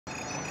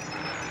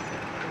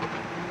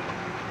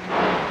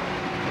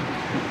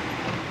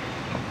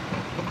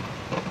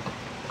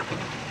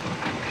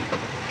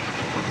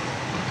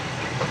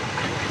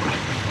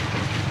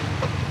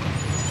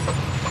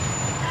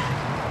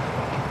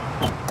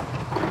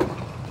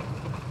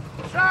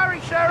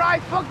sir, I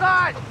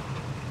forgot.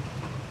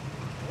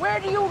 Where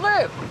do you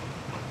live?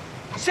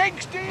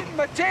 16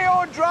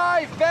 Mateo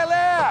Drive, Bel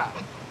Air.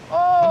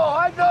 Oh,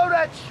 I know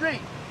that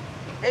street.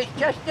 It's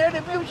just near the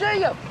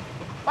museum.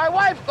 My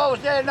wife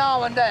goes there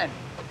now and then.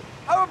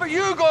 How about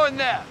you going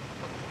there?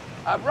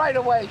 Right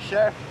away,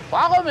 sir.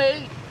 Follow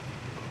me.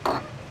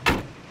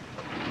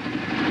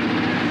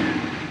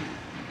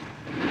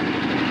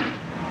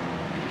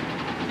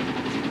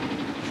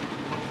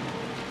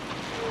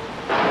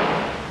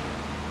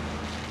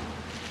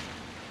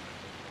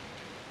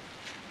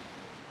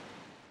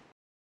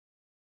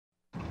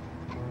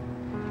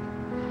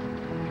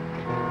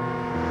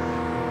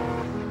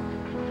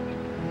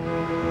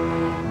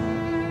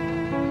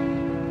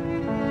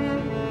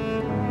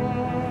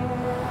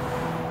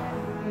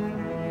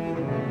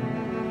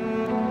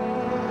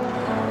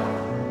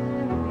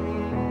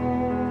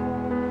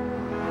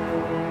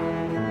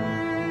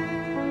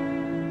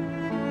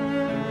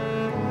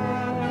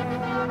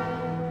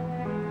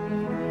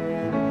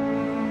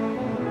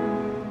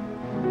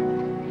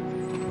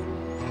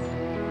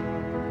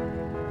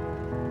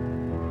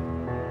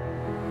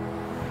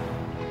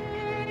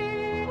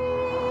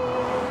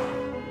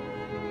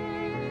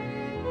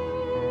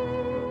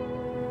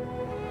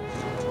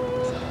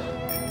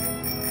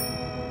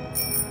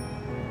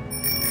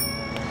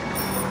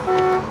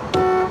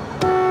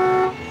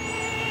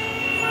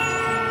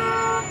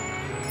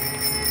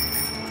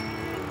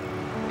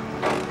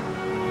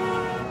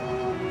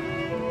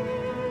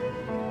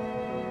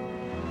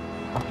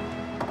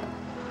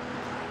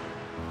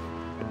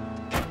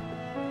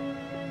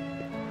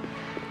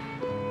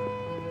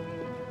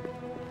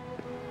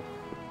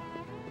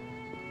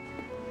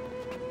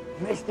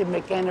 Mr.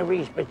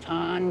 McHenry's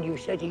baton, you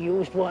said he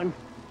used one.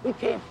 We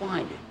can't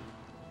find it.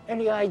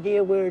 Any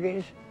idea where it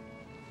is?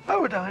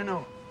 How would I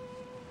know?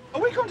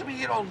 Are we going to be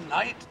here all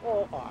night?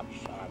 Oh, I'm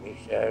sorry,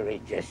 sir.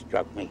 It just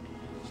struck me.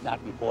 It's not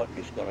important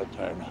it's going to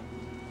turn up.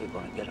 We're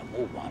going to get a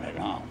move on it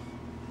now.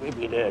 We'll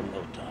be there in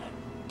no time.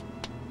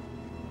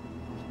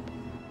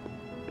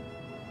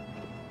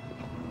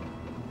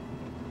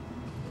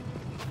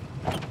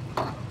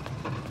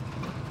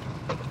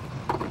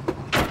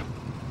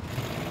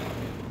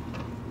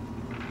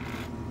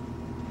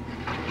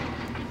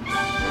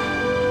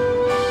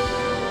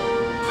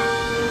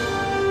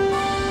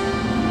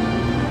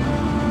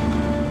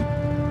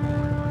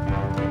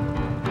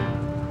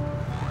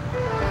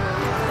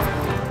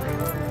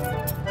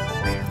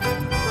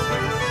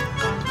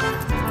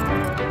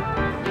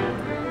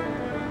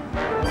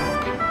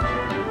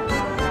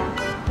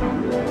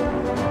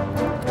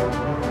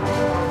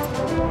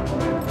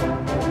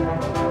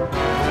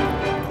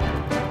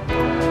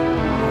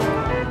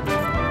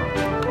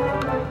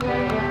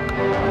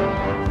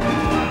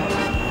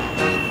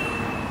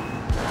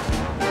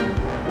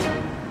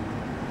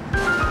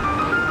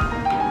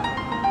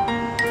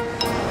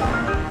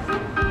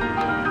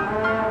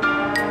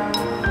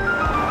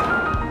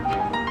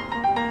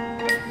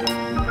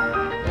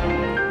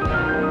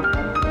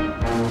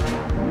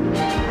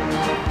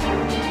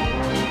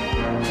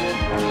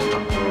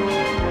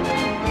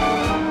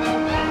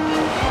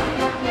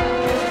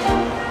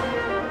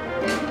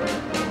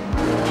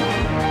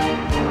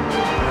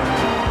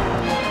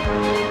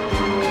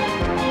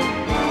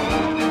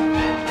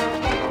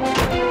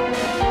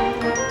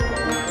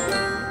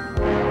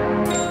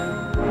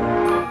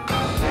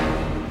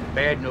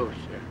 Bad news,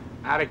 sir.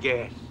 Out of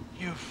gas.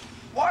 You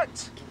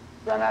what?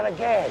 Run out of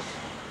gas.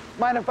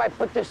 Mind if I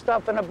put this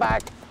stuff in the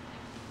back?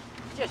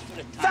 Just for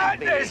the time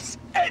being. That is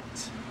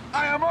it!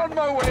 I am on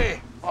my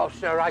way. Oh,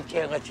 sir, I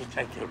can't let you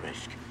take the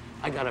risk.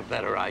 I got a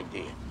better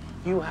idea.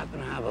 You happen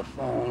to have a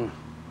phone?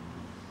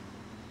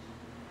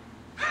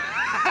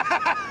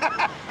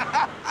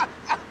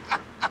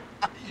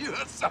 You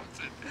are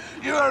something.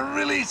 You are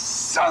really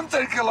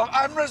something, Columbo.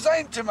 I'm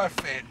resigned to my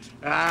fate.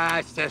 Ah,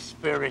 it's the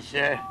spirit,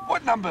 sir.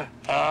 What number?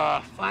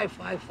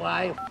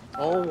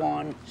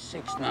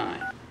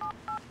 555-0169.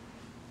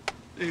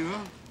 There you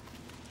are.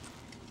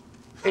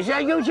 Is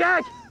that you,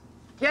 Jack?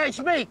 Yeah, it's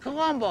me,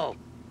 Columbo.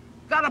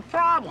 Got a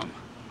problem.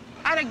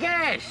 Out of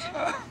gas.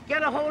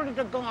 Get a hold of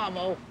the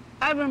Columbo.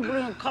 Have him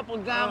bring a couple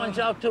gallons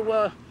out to,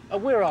 where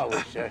are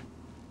we, sir?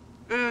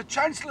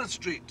 Chancellor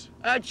Street.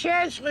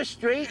 Chancellor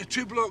Street.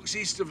 2 blocks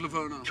east of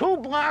Livorno. 2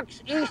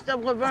 blocks east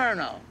of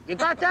Livorno. You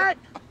got that?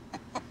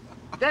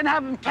 Then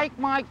have him take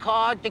my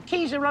card. The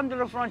keys are under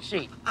the front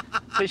seat.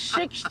 For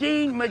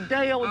 16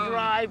 Mateo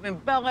Drive in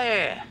Bel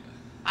Air.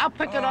 I'll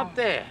pick it up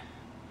there.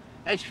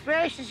 As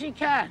fast as he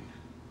can.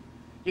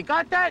 You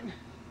got that?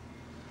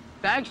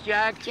 Thanks,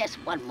 Jack. Just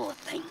one more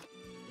thing.